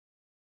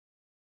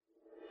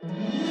The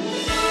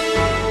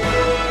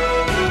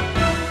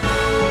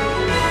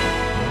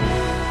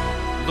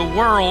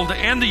world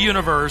and the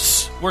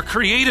universe were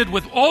created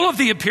with all of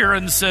the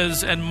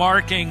appearances and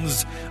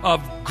markings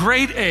of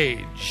great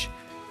age.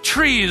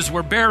 Trees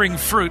were bearing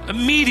fruit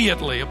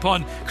immediately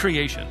upon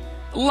creation.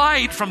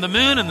 Light from the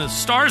moon and the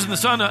stars and the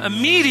sun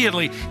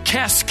immediately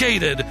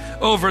cascaded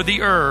over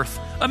the earth.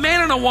 A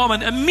man and a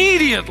woman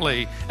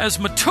immediately, as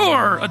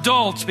mature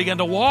adults, began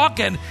to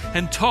walk and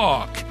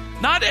talk.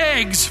 Not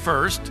eggs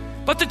first,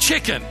 but the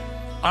chicken.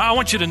 I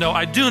want you to know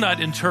I do not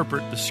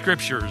interpret the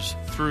scriptures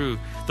through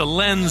the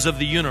lens of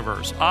the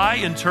universe. I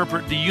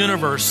interpret the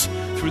universe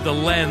through the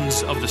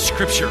lens of the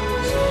scriptures.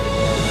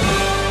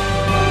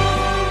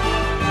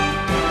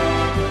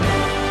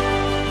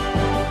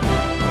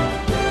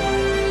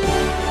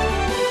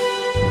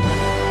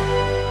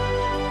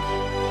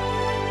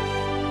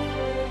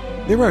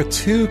 There are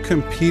two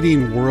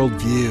competing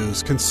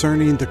worldviews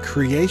concerning the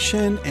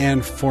creation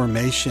and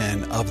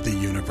formation of the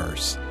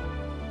universe.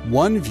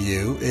 One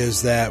view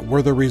is that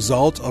we're the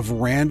result of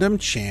random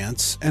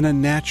chance and a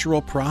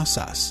natural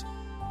process.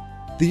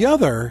 The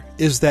other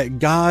is that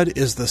God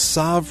is the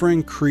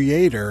sovereign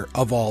creator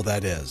of all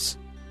that is.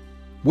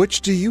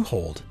 Which do you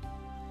hold?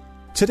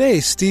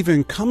 Today,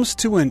 Stephen comes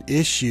to an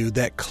issue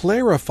that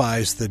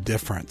clarifies the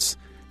difference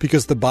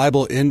because the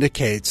Bible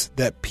indicates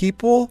that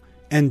people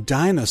and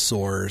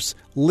dinosaurs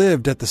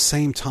lived at the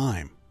same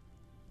time.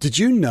 Did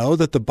you know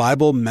that the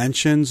Bible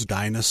mentions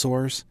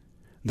dinosaurs?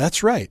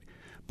 That's right.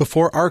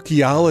 Before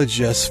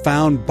archaeologists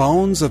found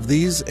bones of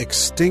these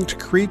extinct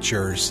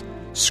creatures,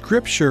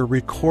 Scripture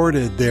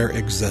recorded their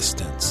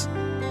existence.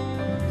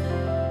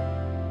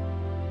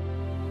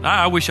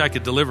 I wish I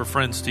could deliver,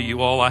 friends, to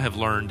you all I have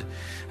learned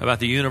about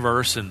the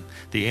universe and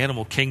the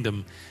animal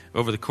kingdom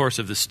over the course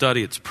of this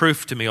study. It's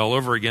proof to me all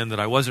over again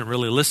that I wasn't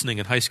really listening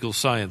in high school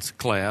science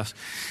class.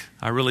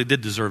 I really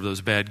did deserve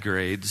those bad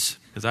grades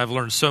because I've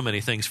learned so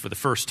many things for the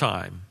first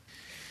time.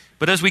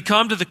 But as we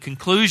come to the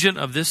conclusion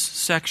of this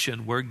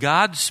section where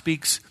God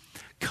speaks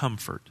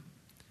comfort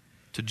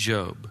to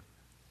Job,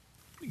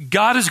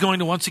 God is going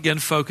to once again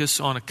focus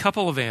on a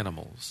couple of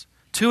animals,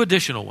 two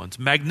additional ones,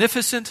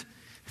 magnificent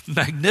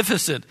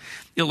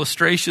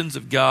illustrations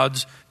of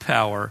God's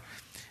power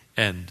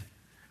and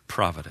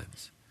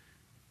providence.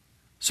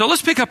 So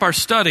let's pick up our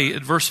study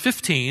at verse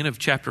 15 of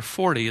chapter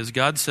 40 as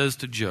God says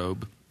to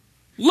Job,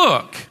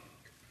 "Look,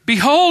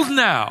 behold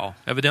now."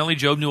 Evidently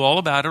Job knew all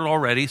about it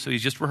already, so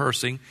he's just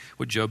rehearsing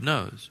what Job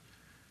knows.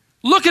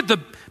 "Look at the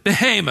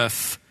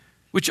behemoth,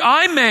 which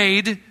I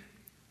made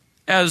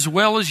as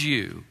well as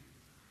you."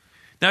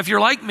 Now, if you're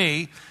like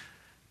me,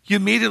 you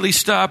immediately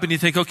stop and you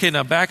think, okay,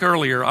 now back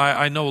earlier,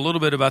 I know a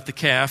little bit about the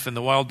calf and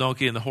the wild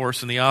donkey and the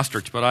horse and the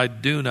ostrich, but I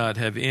do not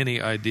have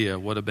any idea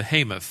what a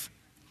behemoth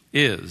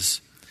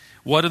is.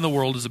 What in the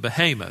world is a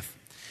behemoth?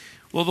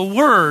 Well, the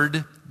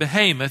word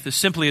behemoth is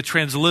simply a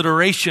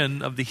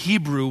transliteration of the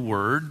Hebrew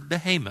word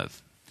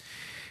behemoth.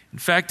 In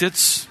fact,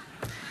 it's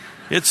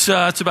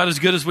about as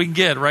good as we can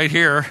get right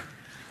here.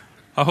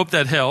 I hope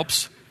that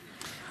helps.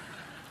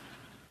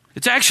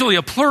 It's actually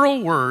a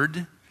plural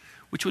word,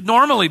 which would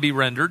normally be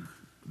rendered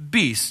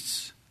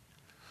beasts.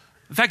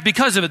 In fact,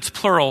 because of its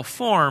plural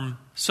form,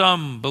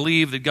 some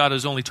believe that God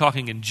is only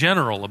talking in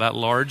general about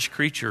large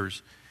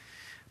creatures.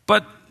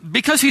 But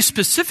because he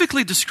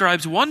specifically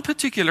describes one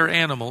particular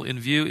animal in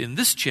view in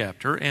this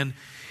chapter, and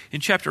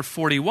in chapter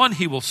 41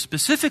 he will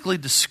specifically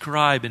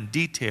describe in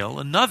detail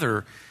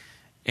another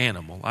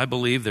animal, I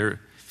believe there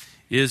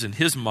is in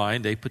his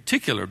mind a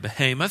particular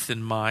behemoth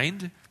in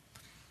mind,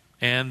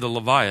 and the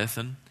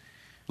Leviathan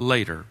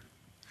later.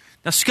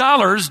 Now,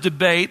 scholars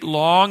debate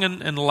long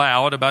and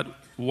loud about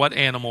what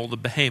animal the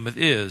behemoth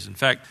is. In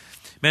fact,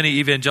 many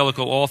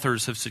evangelical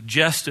authors have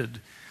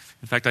suggested,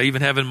 in fact, I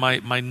even have in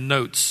my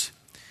notes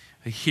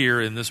here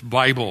in this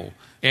Bible,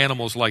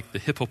 animals like the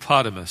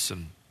hippopotamus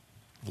and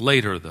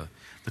later the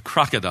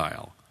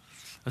crocodile.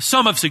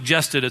 Some have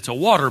suggested it's a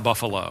water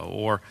buffalo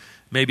or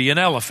maybe an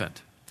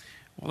elephant.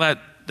 Well,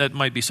 that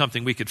might be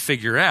something we could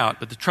figure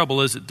out, but the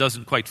trouble is it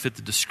doesn't quite fit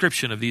the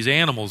description of these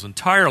animals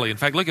entirely. In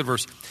fact, look at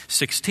verse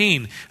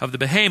 16 of the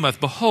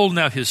behemoth. "Behold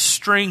now his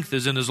strength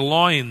is in his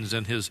loins,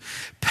 and his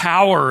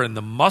power in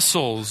the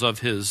muscles of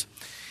his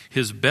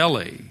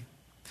belly.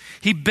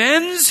 He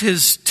bends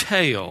his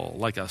tail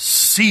like a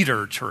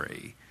cedar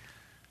tree."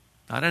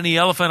 Not any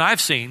elephant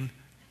I've seen,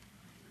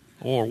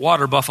 or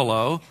water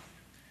buffalo,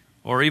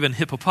 or even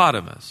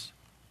hippopotamus.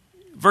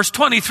 Verse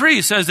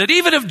 23 says that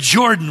even if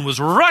Jordan was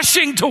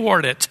rushing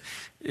toward it,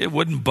 it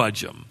wouldn't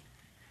budge him.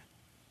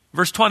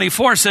 Verse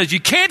 24 says you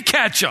can't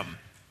catch him.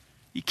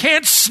 You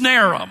can't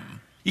snare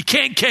him. You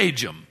can't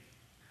cage him.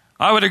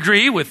 I would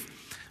agree with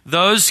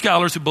those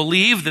scholars who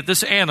believe that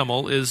this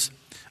animal is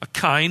a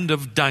kind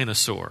of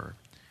dinosaur.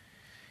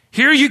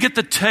 Here you get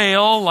the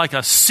tail like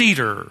a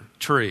cedar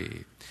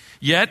tree.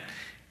 Yet,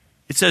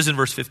 it says in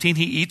verse 15,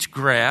 he eats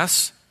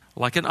grass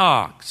like an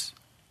ox.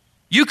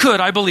 You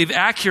could, I believe,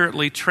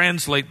 accurately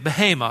translate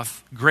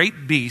behemoth,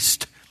 great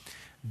beast,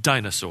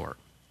 dinosaur.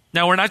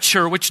 Now, we're not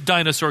sure which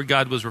dinosaur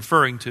God was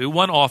referring to.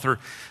 One author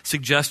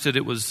suggested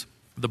it was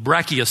the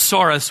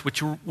Brachiosaurus,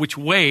 which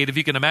weighed, if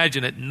you can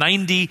imagine it,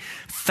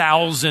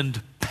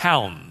 90,000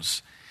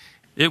 pounds.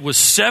 It was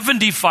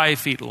 75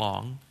 feet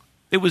long.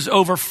 It was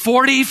over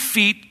 40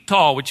 feet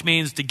tall, which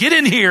means to get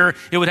in here,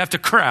 it would have to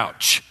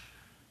crouch.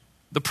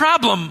 The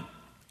problem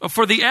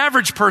for the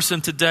average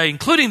person today,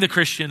 including the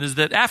Christian, is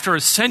that after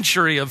a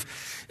century of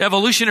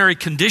evolutionary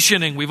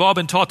conditioning, we've all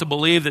been taught to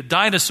believe that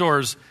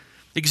dinosaurs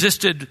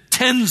existed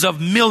tens of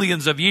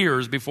millions of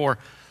years before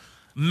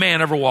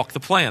man ever walked the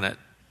planet.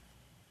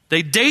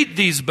 They date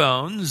these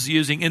bones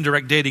using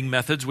indirect dating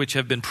methods, which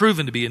have been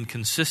proven to be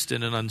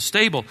inconsistent and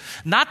unstable.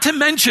 Not to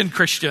mention,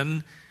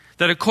 Christian,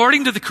 that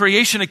according to the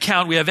creation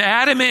account, we have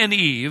Adam and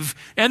Eve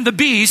and the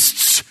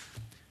beasts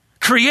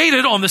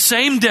created on the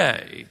same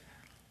day.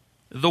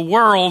 The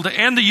world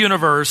and the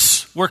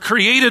universe were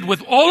created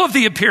with all of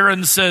the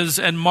appearances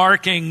and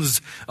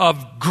markings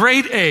of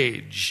great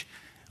age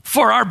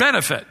for our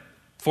benefit,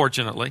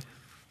 fortunately.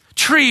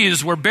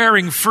 Trees were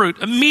bearing fruit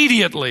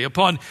immediately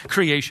upon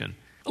creation.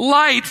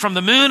 Light from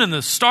the moon and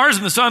the stars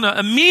and the sun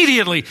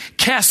immediately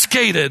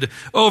cascaded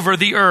over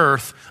the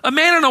earth. A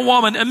man and a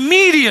woman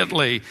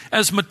immediately,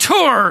 as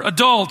mature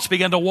adults,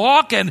 began to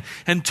walk and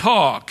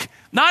talk.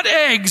 Not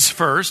eggs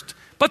first,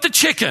 but the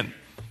chicken.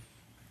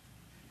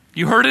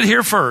 You heard it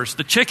here first.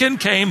 The chicken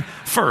came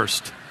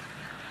first.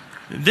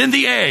 And then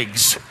the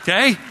eggs,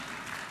 okay?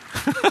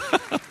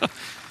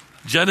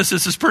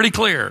 Genesis is pretty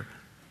clear.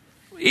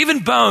 Even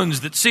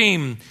bones that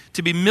seem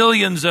to be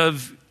millions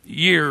of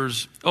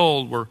years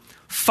old were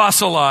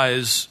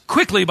fossilized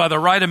quickly by the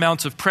right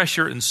amounts of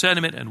pressure and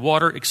sediment and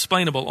water,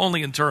 explainable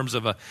only in terms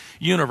of a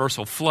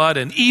universal flood.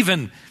 And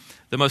even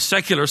the most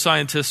secular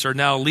scientists are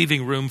now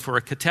leaving room for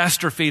a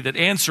catastrophe that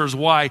answers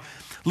why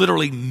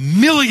literally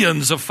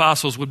millions of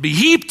fossils would be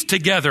heaped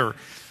together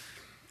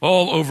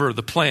all over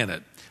the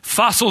planet.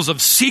 Fossils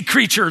of sea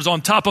creatures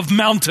on top of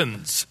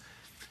mountains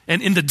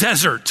and in the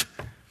desert.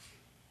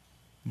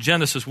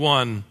 Genesis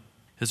 1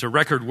 is a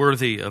record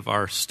worthy of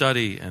our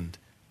study and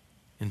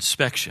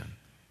inspection.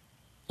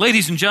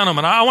 Ladies and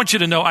gentlemen, I want you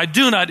to know I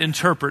do not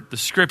interpret the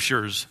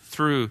scriptures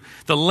through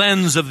the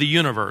lens of the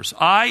universe.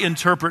 I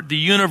interpret the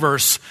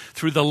universe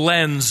through the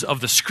lens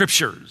of the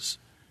scriptures.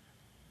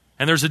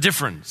 And there's a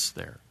difference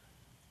there.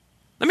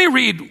 Let me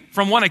read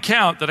from one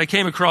account that I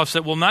came across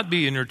that will not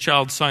be in your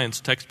child's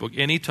science textbook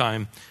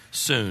anytime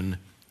soon.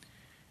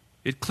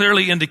 It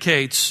clearly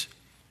indicates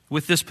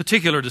with this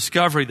particular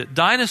discovery that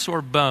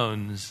dinosaur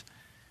bones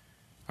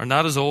are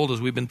not as old as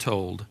we've been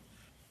told.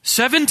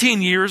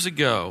 17 years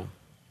ago,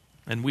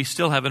 and we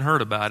still haven't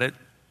heard about it,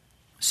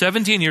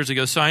 17 years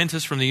ago,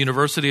 scientists from the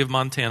University of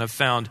Montana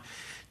found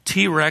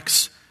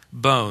T-Rex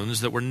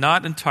bones that were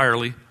not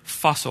entirely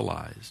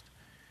fossilized.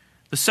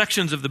 The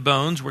sections of the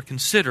bones were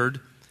considered,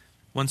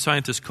 one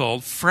scientist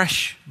called,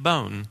 fresh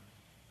bone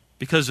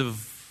because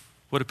of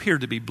what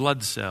appeared to be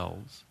blood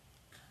cells.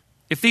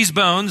 If these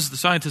bones, the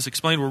scientists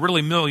explained, were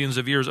really millions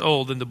of years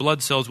old, then the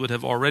blood cells would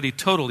have already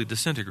totally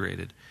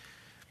disintegrated.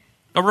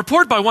 A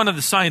report by one of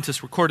the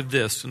scientists recorded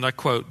this, and I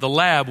quote, "The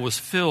lab was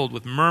filled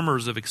with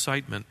murmurs of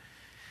excitement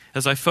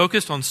as I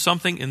focused on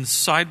something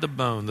inside the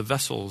bone, the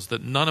vessels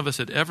that none of us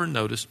had ever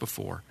noticed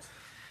before.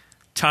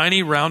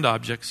 Tiny round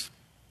objects,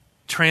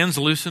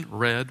 translucent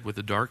red with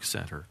a dark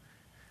center.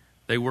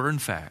 They were, in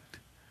fact,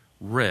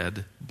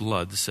 red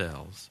blood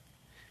cells.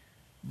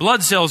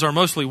 Blood cells are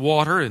mostly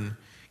water and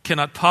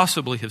cannot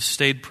possibly have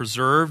stayed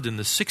preserved in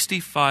the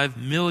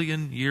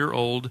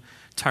 65-million-year-old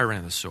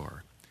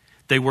tyrannosaur.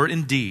 They were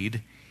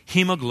indeed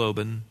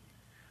hemoglobin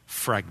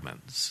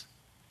fragments."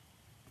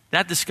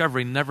 That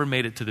discovery never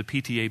made it to the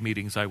PTA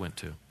meetings I went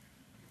to.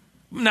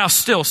 Now,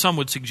 still, some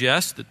would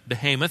suggest that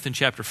Behemoth in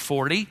chapter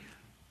 40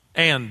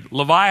 and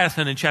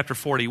Leviathan in chapter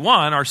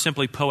 41 are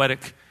simply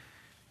poetic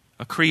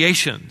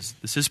creations.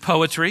 This is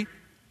poetry.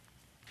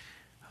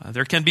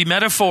 There can be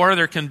metaphor,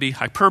 there can be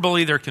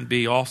hyperbole, there can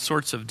be all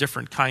sorts of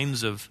different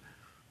kinds of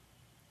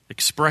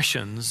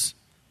expressions.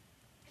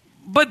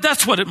 But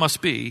that's what it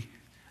must be.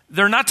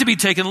 They're not to be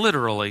taken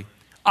literally.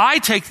 I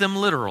take them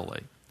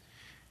literally.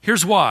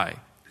 Here's why.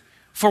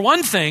 For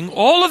one thing,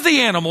 all of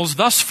the animals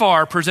thus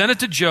far presented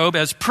to Job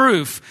as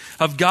proof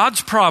of God's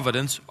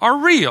providence are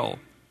real.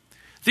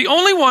 The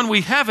only one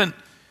we haven't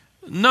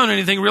known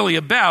anything really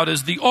about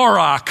is the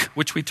auroch,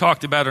 which we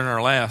talked about in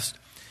our last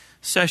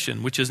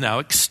session, which is now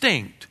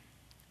extinct.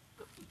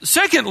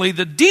 Secondly,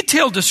 the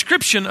detailed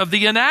description of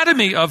the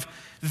anatomy of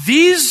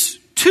these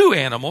two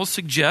animals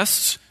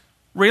suggests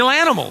real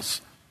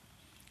animals.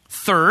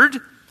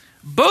 Third,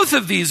 both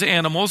of these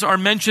animals are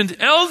mentioned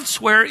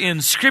elsewhere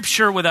in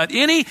Scripture without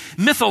any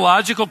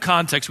mythological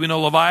context. We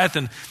know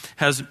Leviathan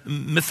has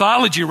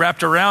mythology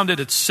wrapped around it.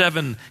 It's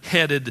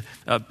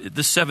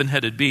the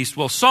seven-headed beast.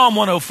 Well, Psalm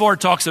 104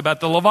 talks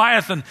about the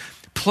Leviathan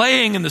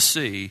playing in the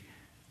sea.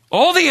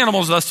 All the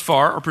animals thus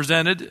far are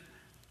presented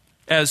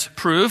as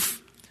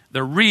proof.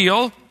 They're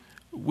real.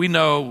 We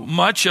know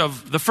much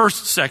of the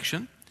first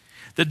section.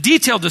 The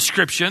detailed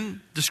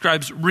description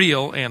describes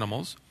real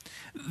animals.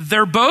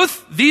 They're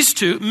both, these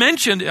two,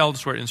 mentioned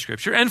elsewhere in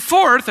Scripture. And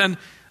fourth, and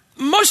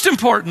most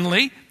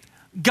importantly,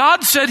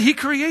 God said He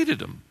created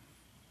them.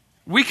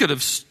 We could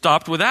have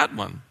stopped with that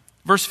one.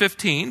 Verse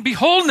 15,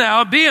 behold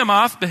now,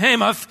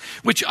 Behemoth,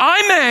 which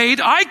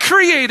I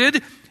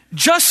created,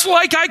 just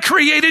like I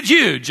created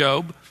you,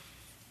 Job.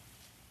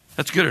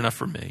 That's good enough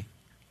for me.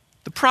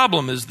 The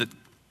problem is that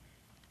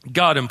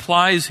God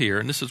implies here,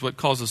 and this is what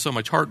causes so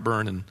much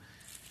heartburn in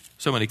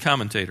so many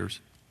commentators,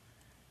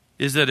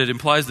 is that it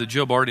implies that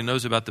Job already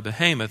knows about the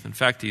behemoth. In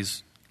fact,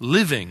 he's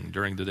living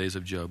during the days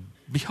of Job.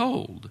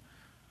 Behold,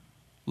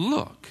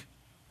 look,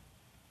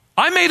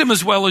 I made him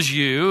as well as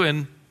you,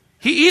 and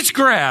he eats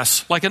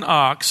grass like an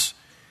ox.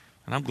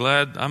 And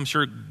I'm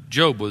sure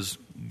Job was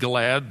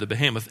glad the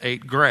behemoth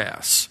ate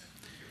grass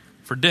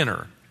for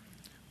dinner.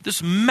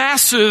 This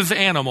massive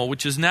animal,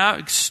 which is now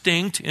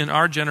extinct in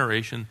our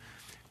generation,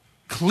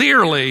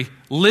 clearly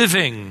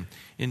living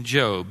in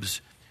Job's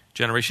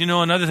generation. You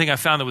know, another thing I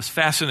found that was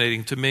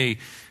fascinating to me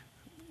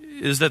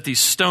is that these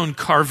stone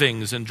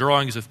carvings and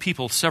drawings of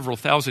people several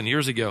thousand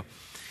years ago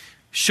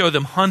show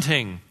them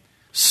hunting,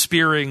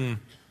 spearing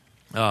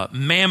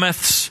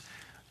mammoths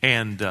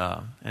and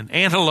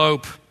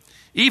antelope,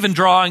 even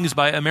drawings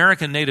by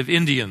American native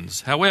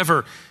Indians.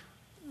 However,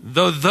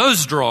 though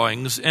those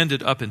drawings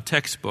ended up in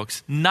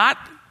textbooks, not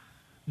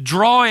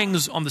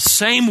drawings on the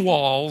same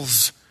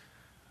walls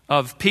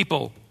of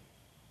people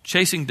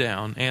chasing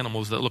down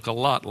animals that look a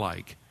lot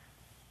like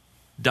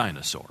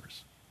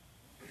dinosaurs.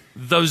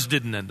 Those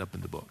didn't end up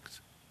in the books.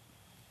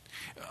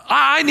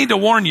 I need to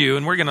warn you,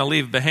 and we're going to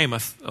leave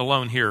Behemoth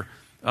alone here,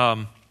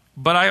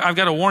 but I've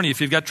got to warn you, if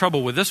you've got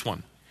trouble with this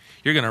one,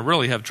 you're going to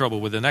really have trouble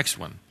with the next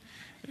one.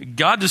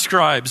 God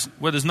describes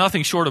what is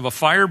nothing short of a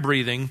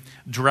fire-breathing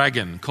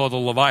dragon called the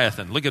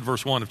Leviathan. Look at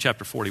verse 1 of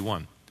chapter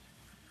 41.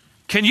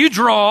 Can you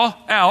draw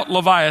out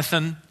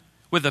Leviathan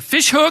with a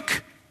fish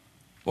hook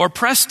or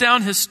press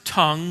down his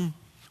tongue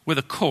with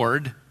a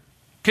cord?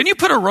 Can you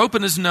put a rope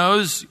in his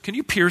nose? Can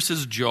you pierce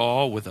his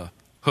jaw with a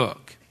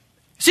hook?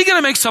 Is he going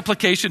to make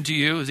supplication to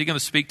you? Is he going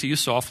to speak to you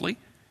softly?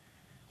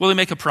 Will he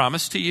make a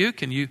promise to you?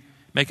 Can you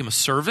make him a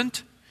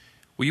servant?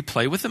 Will you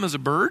play with him as a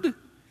bird?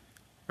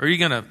 Are you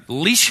going to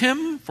leash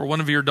him for one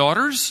of your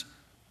daughters?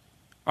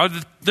 Are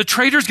the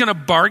traders going to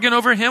bargain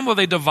over him? Will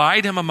they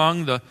divide him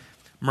among the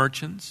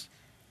merchants?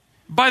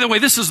 By the way,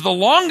 this is the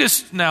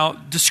longest now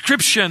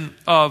description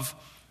of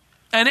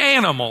an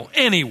animal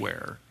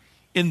anywhere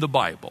in the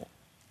Bible,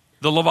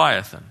 the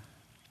Leviathan.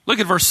 Look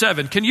at verse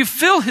 7. Can you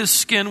fill his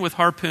skin with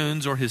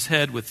harpoons or his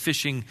head with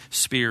fishing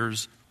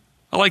spears?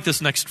 I like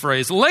this next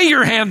phrase. Lay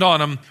your hand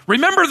on him.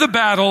 Remember the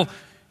battle.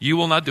 You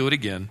will not do it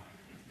again.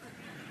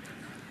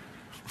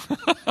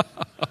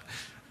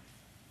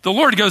 The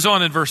Lord goes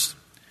on in verse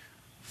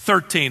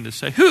 13 to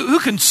say, who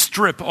can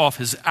strip off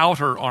his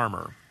outer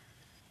armor?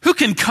 Who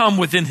can come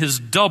within his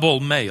double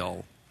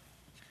mail?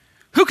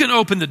 Who can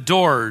open the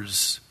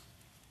doors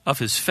of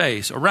his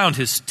face? Around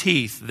his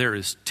teeth there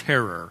is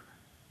terror.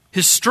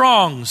 His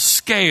strong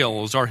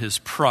scales are his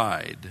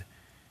pride,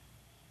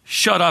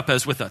 shut up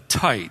as with a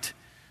tight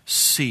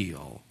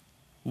seal.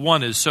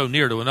 One is so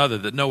near to another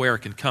that no air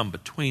can come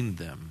between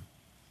them.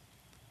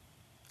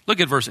 Look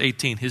at verse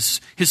 18.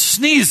 His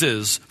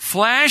sneezes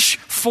flash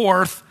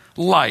forth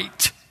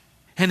light,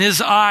 and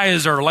his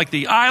eyes are like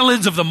the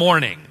eyelids of the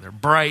morning. They're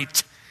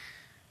bright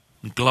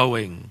and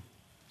glowing.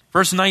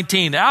 Verse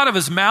 19, out of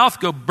his mouth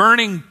go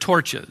burning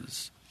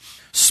torches.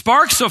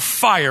 Sparks of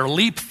fire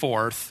leap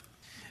forth.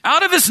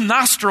 Out of his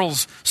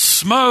nostrils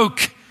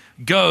smoke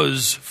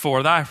goes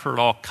forth. I've heard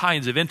all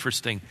kinds of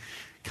interesting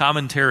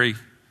commentary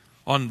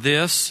on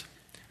this,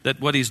 that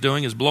what he's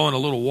doing is blowing a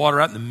little water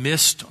out in the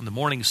mist on the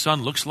morning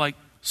sun. Looks like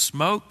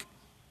smoke.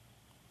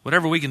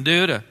 Whatever we can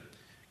do to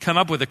come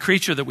up with a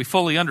creature that we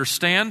fully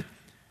understand.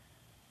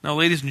 Now,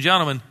 ladies and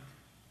gentlemen,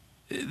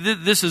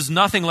 this is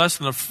nothing less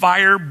than a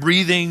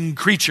fire-breathing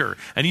creature.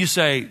 And you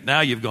say,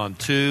 now you've gone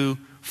too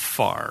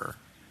far.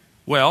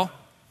 Well,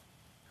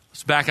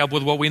 let's back up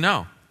with what we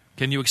know.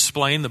 Can you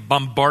explain the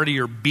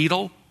bombardier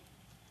beetle,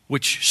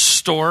 which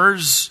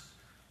stores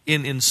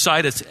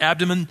inside its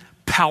abdomen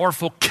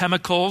powerful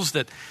chemicals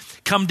that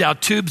come down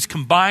tubes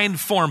combined,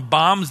 form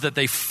bombs that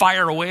they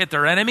fire away at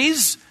their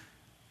enemies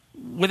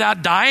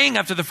without dying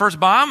after the first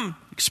bomb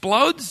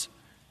explodes?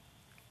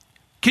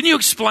 Can you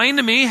explain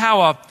to me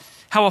how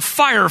a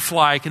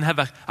firefly can have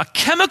a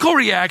chemical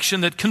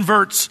reaction that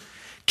converts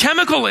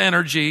chemical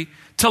energy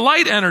to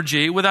light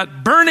energy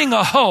without burning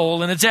a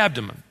hole in its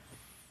abdomen?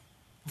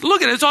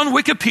 Look at it. It's on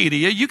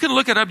Wikipedia. You can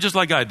look it up just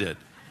like I did.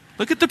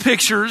 Look at the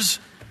pictures.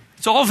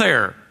 It's all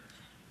there.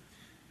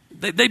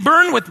 They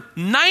burn with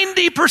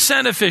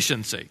 90%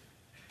 efficiency.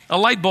 A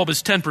light bulb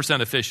is 10%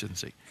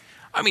 efficiency.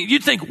 I mean,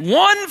 you'd think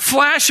one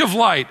flash of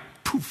light,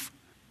 poof,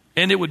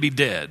 and it would be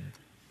dead,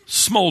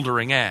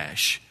 smoldering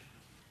ash.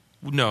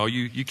 No,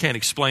 you can't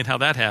explain how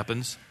that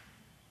happens.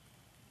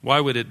 Why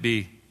would it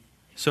be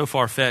so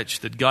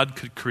far-fetched that God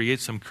could create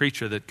some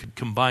creature that could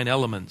combine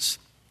elements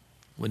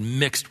when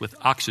mixed with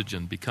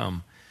oxygen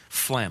become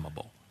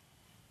flammable?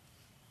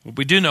 What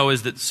we do know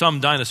is that some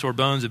dinosaur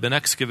bones have been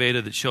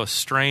excavated that show a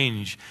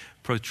strange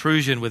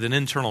protrusion with an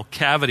internal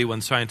cavity,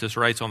 one scientist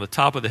writes, on the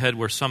top of the head,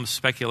 where some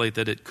speculate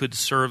that it could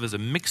serve as a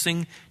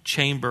mixing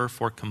chamber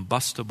for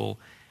combustible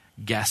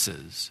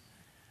gases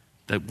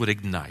that would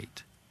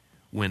ignite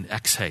when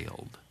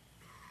exhaled.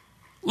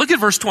 Look at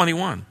verse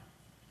 21.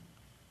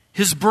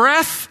 His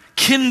breath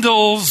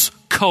kindles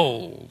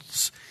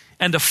coals,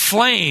 and a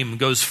flame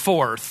goes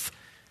forth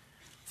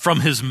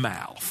from his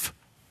mouth.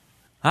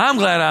 I'm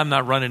glad I'm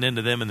not running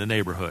into them in the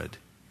neighborhood.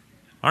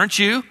 Aren't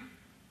you?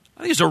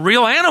 I think it's a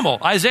real animal.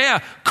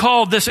 Isaiah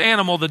called this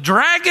animal the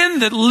dragon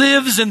that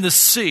lives in the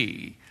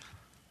sea.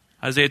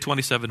 Isaiah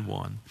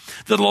 27:1.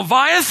 The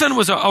Leviathan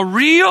was a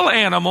real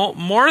animal,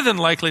 more than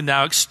likely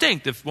now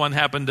extinct. If one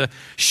happened to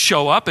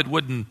show up, it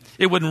wouldn't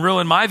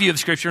ruin my view of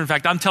Scripture. In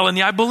fact, I'm telling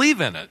you, I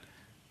believe in it.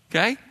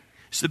 Okay?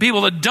 It's the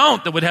people that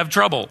don't that would have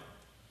trouble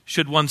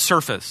should one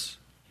surface.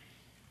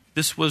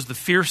 This was the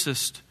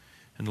fiercest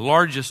and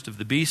largest of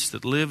the beasts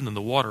that lived in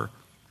the water.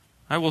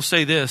 I will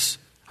say this,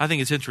 I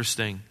think it's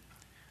interesting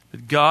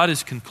that God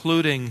is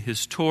concluding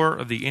his tour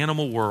of the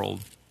animal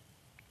world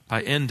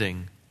by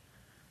ending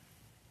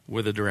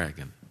with a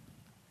dragon.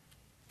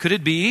 Could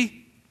it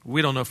be,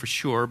 we don't know for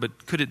sure,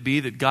 but could it be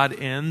that God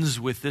ends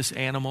with this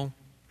animal?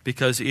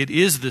 Because it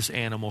is this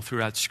animal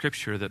throughout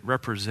Scripture that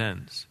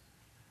represents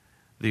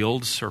the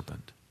old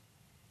serpent,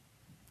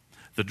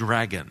 the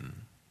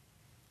dragon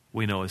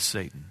we know as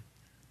Satan.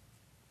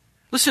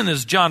 Listen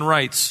as John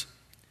writes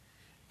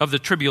of the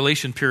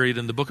tribulation period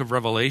in the book of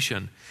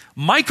Revelation.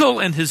 Michael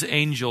and his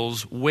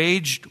angels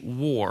waged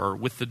war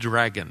with the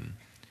dragon.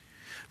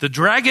 The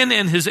dragon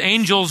and his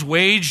angels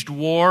waged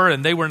war,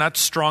 and they were not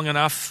strong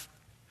enough.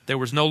 There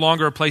was no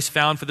longer a place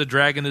found for the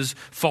dragon as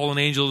fallen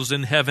angels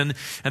in heaven.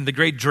 And the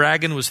great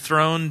dragon was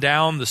thrown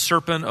down, the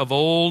serpent of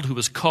old, who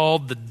was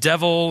called the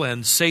devil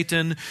and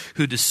Satan,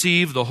 who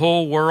deceived the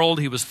whole world.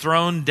 He was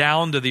thrown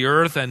down to the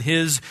earth, and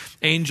his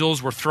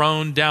angels were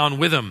thrown down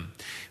with him.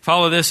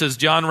 Follow this as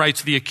John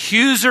writes, the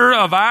accuser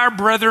of our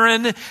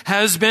brethren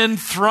has been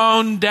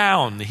thrown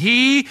down.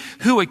 He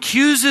who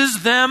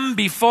accuses them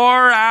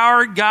before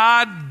our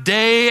God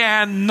day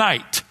and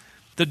night.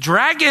 The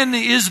dragon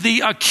is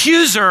the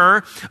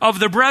accuser of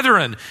the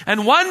brethren.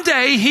 And one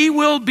day he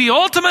will be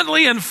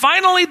ultimately and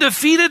finally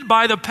defeated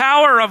by the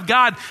power of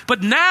God.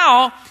 But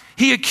now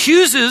he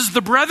accuses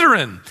the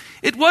brethren.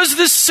 It was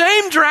the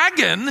same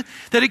dragon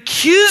that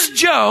accused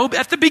Job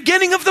at the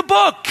beginning of the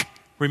book.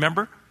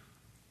 Remember?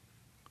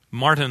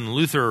 Martin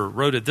Luther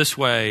wrote it this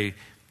way.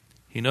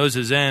 He knows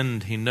his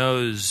end. He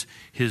knows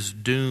his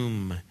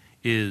doom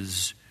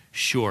is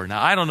sure.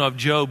 Now, I don't know if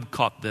Job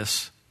caught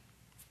this.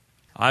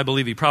 I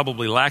believe he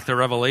probably lacked the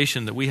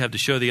revelation that we have to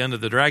show the end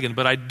of the dragon.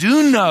 But I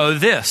do know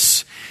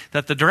this,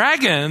 that the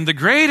dragon, the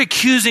great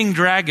accusing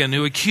dragon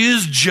who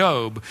accused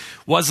Job,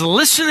 was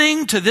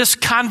listening to this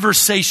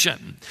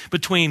conversation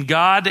between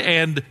God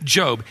and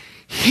Job.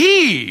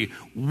 He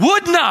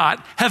would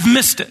not have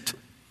missed it.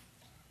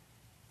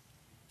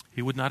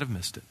 He would not have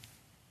missed it.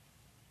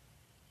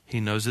 He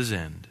knows his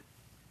end.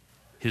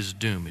 His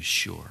doom is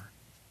sure.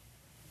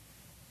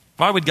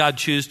 Why would God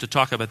choose to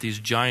talk about these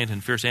giant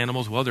and fierce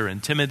animals? Well, they're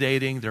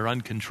intimidating, they're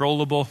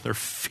uncontrollable, they're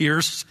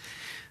fierce,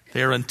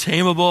 they're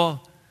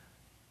untamable.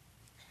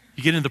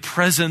 You get in the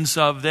presence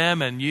of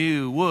them and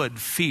you would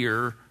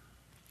fear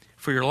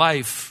for your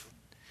life.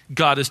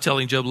 God is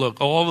telling Job, look,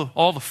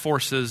 all the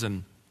forces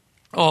and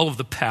all of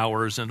the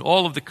powers and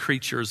all of the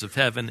creatures of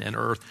heaven and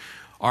earth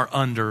are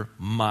under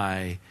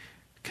my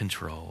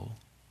control.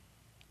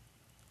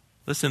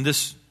 Listen,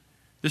 this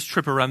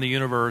trip around the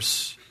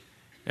universe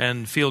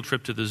and field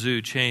trip to the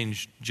zoo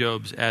changed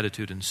Job's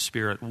attitude and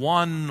spirit.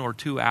 1 or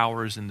 2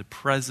 hours in the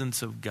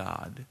presence of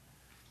God,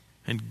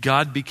 and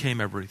God became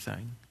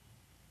everything.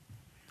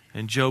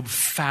 And Job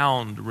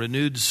found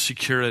renewed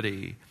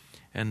security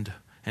and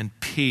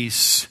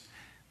peace,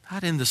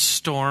 not in the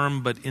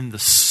storm, but in the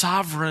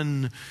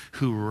sovereign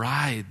who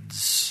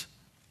rides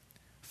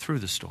through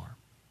the storm.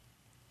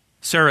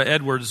 Sarah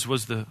Edwards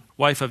was the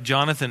wife of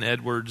Jonathan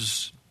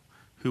Edwards,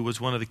 who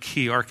was one of the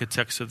key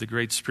architects of the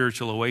great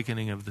spiritual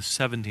awakening of the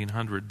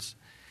 1700s.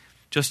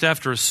 Just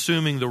after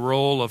assuming the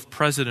role of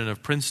president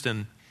of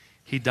Princeton,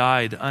 he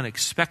died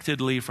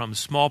unexpectedly from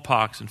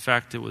smallpox. In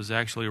fact, it was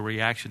actually a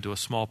reaction to a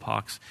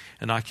smallpox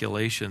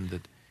inoculation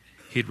that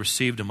he'd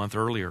received a month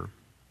earlier.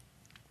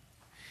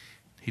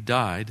 He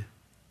died.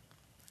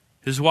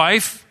 His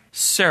wife,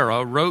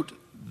 Sarah, wrote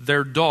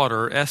their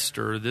daughter,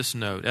 Esther, this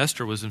note.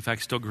 Esther was, in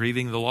fact, still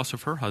grieving the loss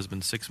of her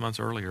husband 6 months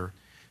earlier.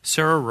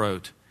 Sarah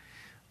wrote,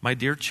 my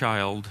dear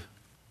child,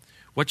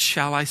 what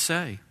shall I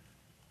say?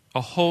 A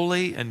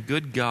holy and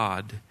good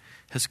God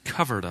has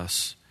covered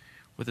us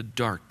with a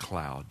dark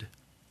cloud.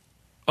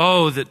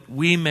 Oh, that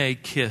we may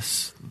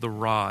kiss the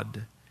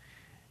rod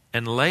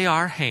and lay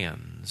our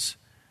hands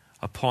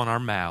upon our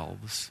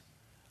mouths.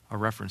 A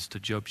reference to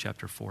Job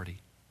chapter 40.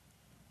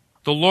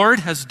 The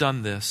Lord has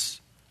done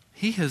this.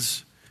 He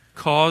has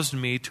caused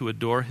me to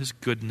adore his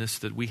goodness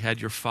that we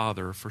had your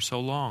father for so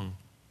long.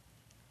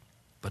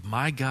 But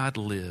my God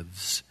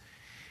lives,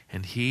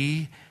 and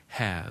he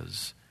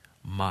has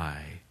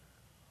my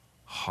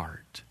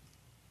heart.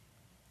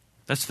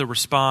 That's the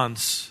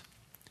response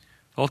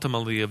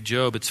ultimately of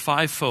Job. It's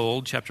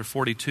fivefold. Chapter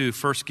 42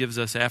 first gives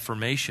us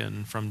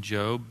affirmation from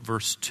Job.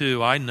 Verse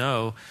 2, I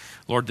know,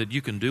 Lord, that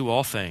you can do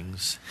all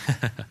things.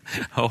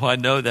 Oh, I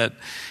know that.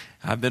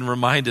 I've been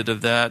reminded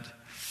of that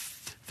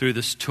through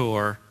this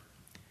tour.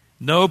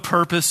 No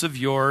purpose of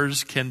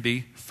yours can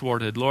be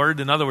thwarted. Lord,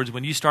 in other words,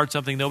 when you start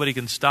something, nobody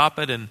can stop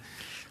it. And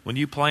when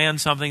you plan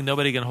something,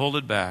 nobody can hold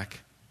it back.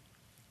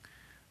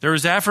 There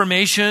is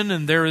affirmation,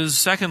 and there is,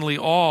 secondly,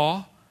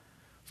 awe.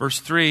 Verse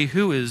 3,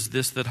 who is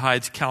this that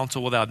hides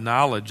counsel without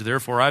knowledge?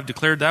 Therefore, I've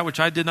declared that which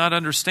I did not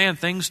understand,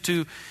 things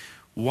too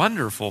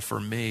wonderful for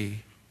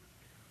me,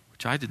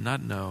 which I did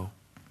not know.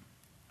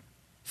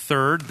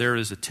 Third, there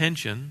is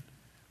attention.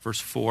 Verse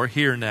 4,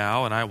 hear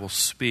now, and I will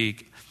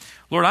speak.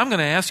 Lord, I'm going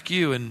to ask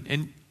you,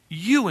 and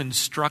you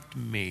instruct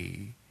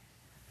me.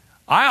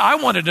 I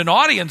wanted an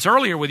audience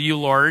earlier with you,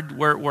 Lord,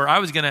 where I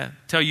was going to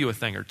tell you a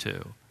thing or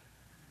two.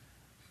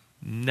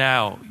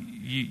 Now,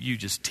 you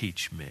just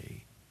teach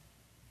me.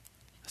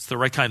 That's the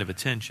right kind of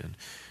attention.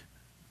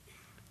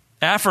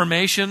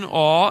 Affirmation,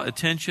 awe,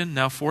 attention.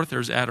 Now, fourth,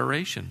 there's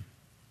adoration.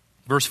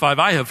 Verse 5,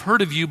 I have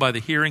heard of you by the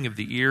hearing of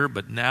the ear,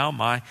 but now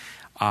my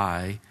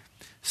eye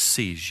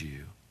sees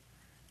you.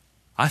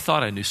 I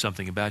thought I knew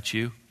something about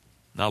you,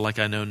 not like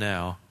I know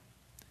now,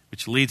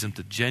 which leads him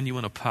to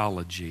genuine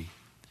apology.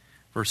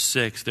 Verse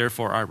 6,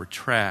 therefore I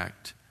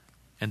retract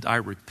and I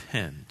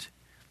repent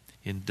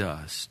in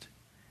dust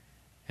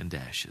and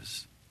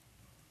ashes.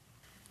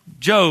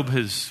 Job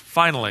has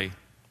finally,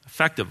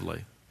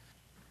 effectively,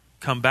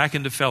 come back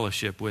into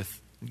fellowship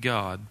with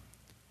God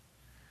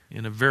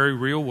in a very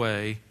real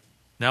way,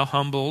 now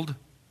humbled,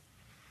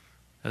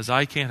 as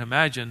I can't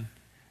imagine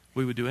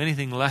we would do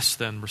anything less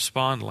than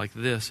respond like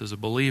this as a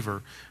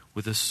believer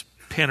with this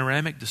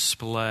panoramic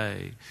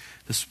display,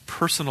 this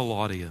personal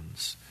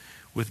audience,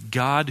 with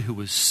God who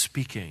was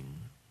speaking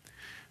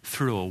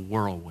through a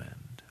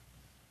whirlwind.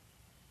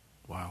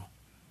 Wow.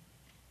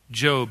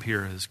 Job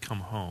here has come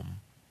home.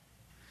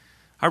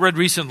 I read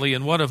recently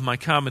in one of my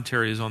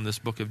commentaries on this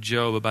book of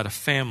Job about a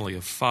family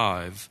of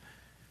 5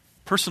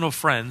 personal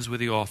friends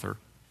with the author,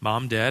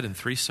 mom, dad, and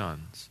 3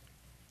 sons.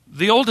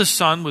 The oldest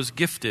son was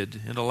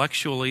gifted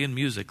intellectually and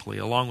musically,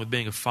 along with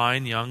being a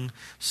fine young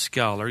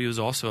scholar. He was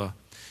also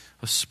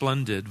a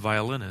splendid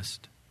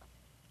violinist.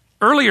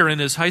 Earlier in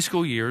his high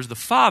school years, the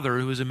father,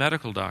 who was a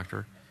medical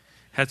doctor,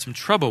 had some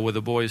trouble with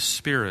the boy's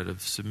spirit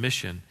of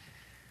submission.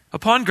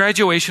 Upon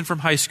graduation from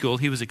high school,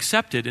 he was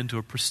accepted into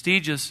a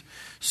prestigious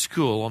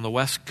school on the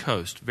West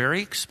Coast.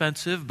 Very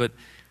expensive, but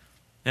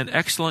an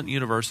excellent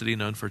university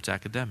known for its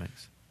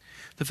academics.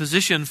 The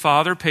physician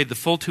father paid the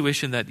full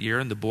tuition that year,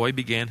 and the boy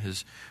began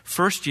his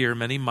first year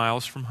many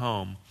miles from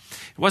home.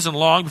 It wasn't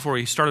long before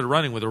he started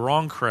running with the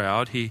wrong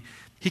crowd. He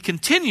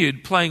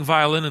continued playing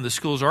violin in the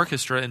school's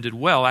orchestra and did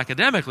well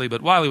academically,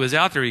 but while he was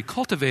out there, he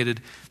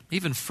cultivated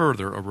even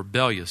further a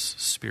rebellious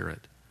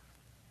spirit.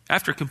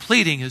 After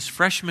completing his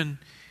freshman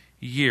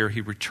year,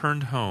 he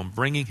returned home,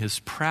 bringing his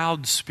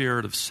proud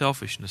spirit of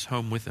selfishness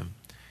home with him.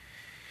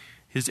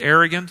 His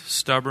arrogant,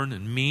 stubborn,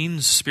 and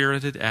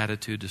mean-spirited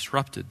attitude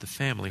disrupted the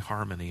family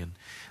harmony, and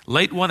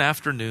late one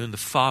afternoon, the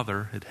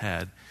father had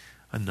had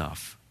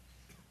enough.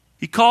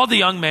 He called the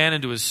young man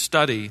into his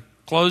study,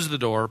 closed the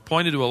door,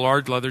 pointed to a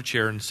large leather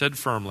chair, and said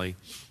firmly,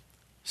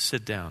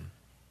 "Sit down."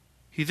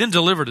 He then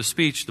delivered a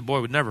speech the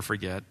boy would never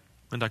forget,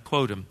 and I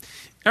quote him,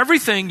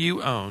 "Everything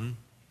you own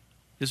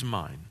is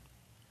mine.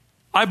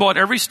 I bought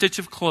every stitch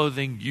of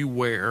clothing you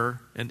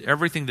wear and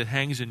everything that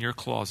hangs in your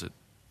closet.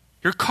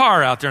 Your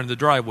car out there in the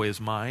driveway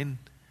is mine.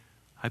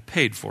 I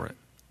paid for it.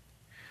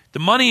 The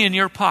money in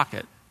your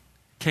pocket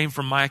came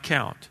from my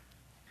account.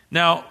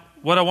 Now,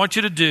 what I want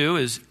you to do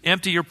is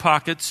empty your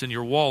pockets and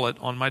your wallet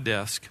on my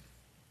desk.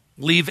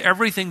 Leave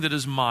everything that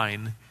is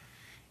mine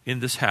in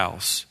this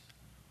house,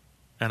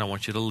 and I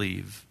want you to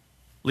leave.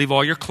 Leave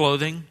all your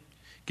clothing.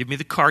 Give me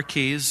the car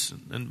keys.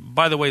 And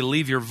by the way,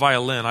 leave your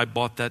violin. I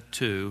bought that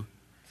too.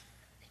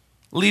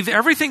 Leave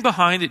everything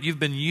behind that you've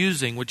been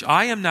using, which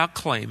I am now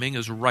claiming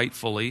is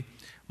rightfully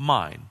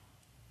mine.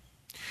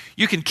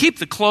 You can keep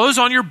the clothes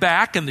on your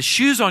back and the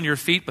shoes on your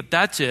feet, but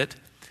that's it.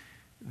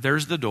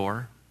 There's the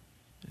door,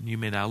 and you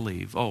may now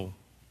leave. Oh,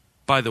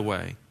 by the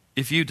way,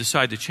 if you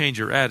decide to change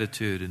your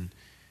attitude and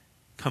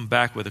come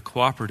back with a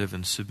cooperative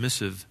and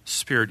submissive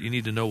spirit, you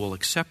need to know we'll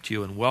accept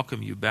you and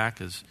welcome you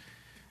back as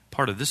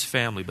part of this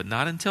family. But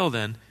not until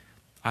then.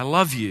 I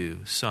love you,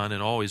 son,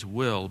 and always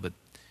will, but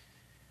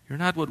you're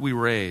not what we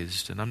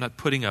raised, and I'm not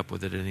putting up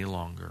with it any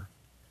longer.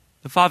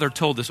 The father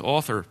told this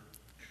author,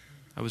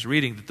 I was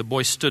reading, that the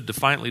boy stood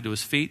defiantly to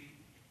his feet,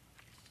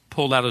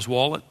 pulled out his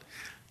wallet,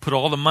 put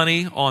all the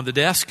money on the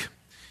desk,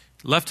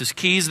 left his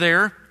keys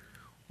there,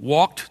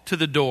 walked to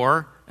the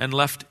door, and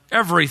left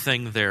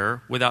everything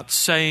there without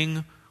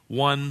saying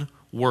one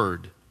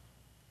word,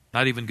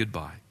 not even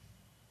goodbye.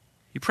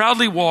 He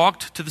proudly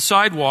walked to the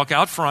sidewalk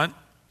out front,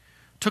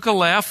 took a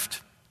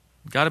left,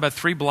 got about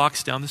 3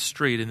 blocks down the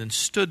street, and then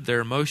stood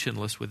there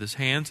motionless with his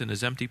hands in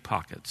his empty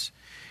pockets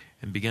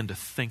and began to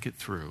think it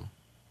through.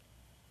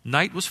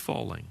 Night was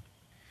falling.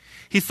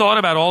 He thought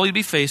about all he'd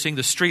be facing,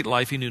 the street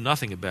life he knew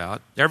nothing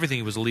about, everything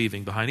he was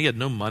leaving behind. He had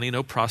no money,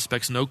 no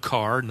prospects, no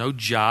car, no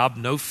job,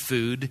 no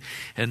food,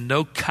 and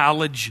no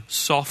college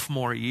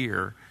sophomore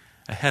year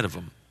ahead of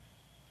him.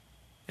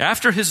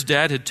 After his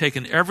dad had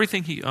taken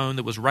everything he owned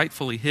that was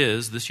rightfully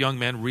his, this young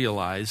man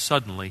realized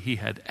suddenly he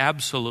had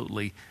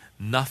absolutely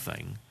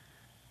nothing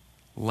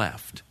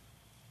left.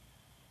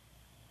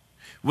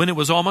 When it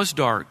was almost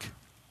dark,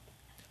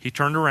 he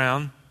turned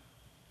around,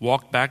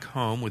 walked back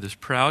home with his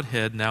proud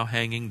head now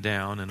hanging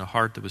down and a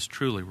heart that was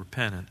truly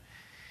repentant.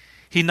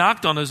 He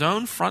knocked on his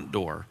own front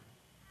door.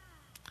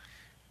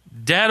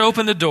 Dad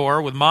opened the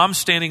door with Mom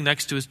standing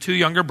next to his two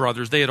younger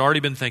brothers. They had already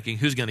been thinking,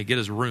 who's going to get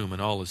his room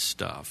and all his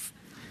stuff?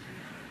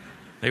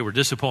 They were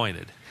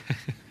disappointed.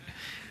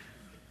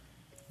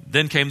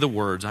 Then came the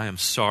words, I am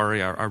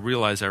sorry. I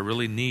realize I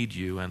really need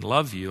you and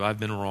love you. I've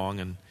been wrong,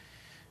 and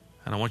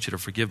I want you to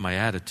forgive my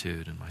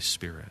attitude and my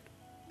spirit.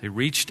 They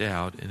reached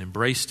out and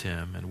embraced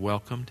him and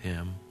welcomed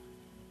him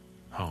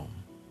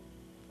home.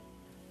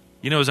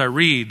 You know, as I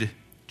read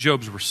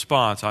Job's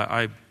response,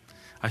 I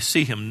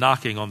see him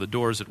knocking on the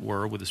door, as it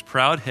were, with his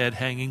proud head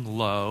hanging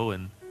low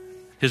and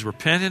his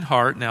repentant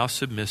heart now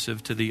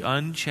submissive to the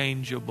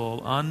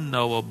unchangeable,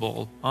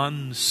 unknowable,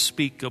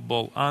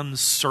 unspeakable,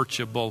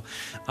 unsearchable,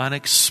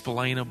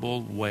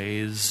 unexplainable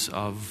ways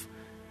of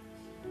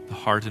the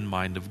heart and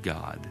mind of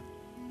God.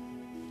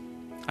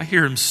 I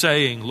hear him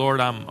saying, Lord,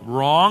 I'm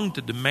wrong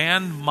to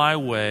demand my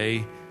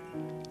way,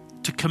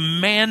 to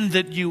command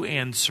that you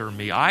answer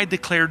me. I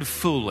declared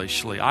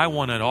foolishly. I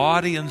want an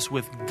audience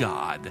with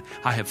God.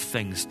 I have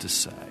things to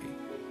say.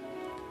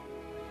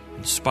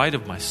 In spite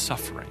of my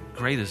suffering,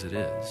 great as it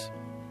is,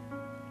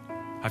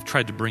 I've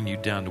tried to bring you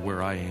down to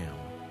where I am.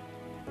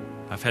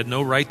 I've had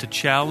no right to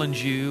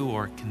challenge you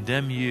or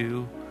condemn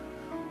you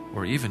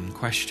or even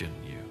question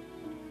you.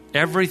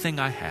 Everything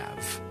I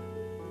have,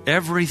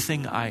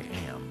 everything I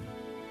am,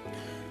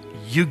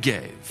 you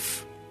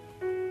gave,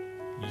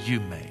 you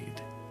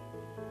made.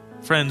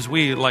 Friends,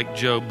 we, like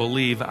Job,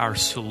 believe our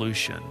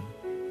solution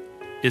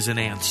is an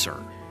answer.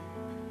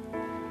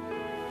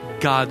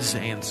 God's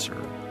answer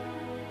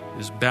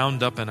is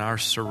bound up in our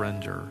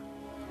surrender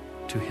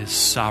to His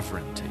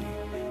sovereignty,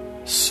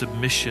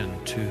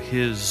 submission to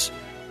His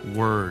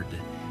word,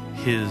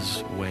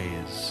 His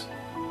ways,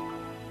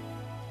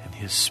 and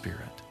His Spirit.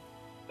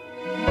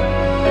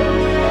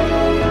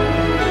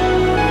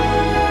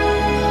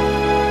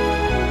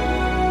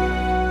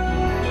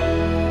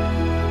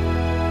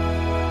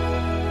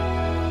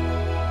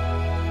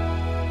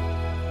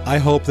 I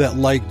hope that,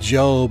 like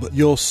Job,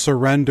 you'll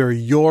surrender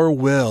your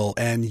will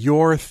and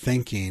your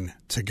thinking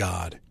to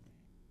God.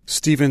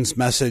 Stephen's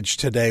message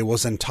today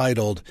was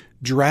entitled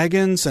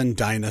Dragons and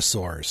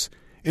Dinosaurs,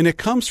 and it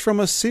comes from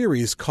a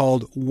series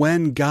called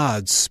When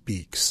God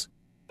Speaks.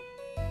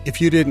 If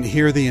you didn't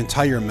hear the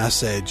entire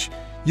message,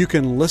 you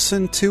can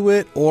listen to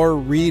it or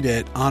read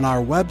it on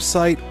our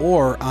website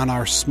or on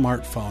our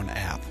smartphone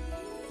app.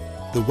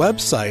 The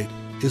website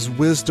is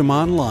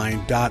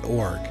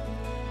wisdomonline.org.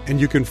 And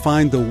you can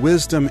find the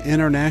Wisdom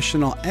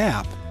International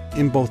app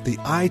in both the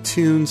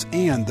iTunes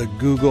and the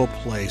Google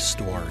Play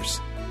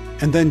stores.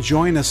 And then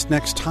join us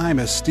next time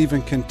as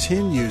Stephen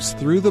continues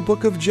through the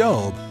book of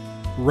Job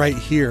right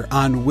here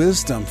on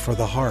Wisdom for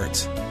the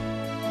Heart.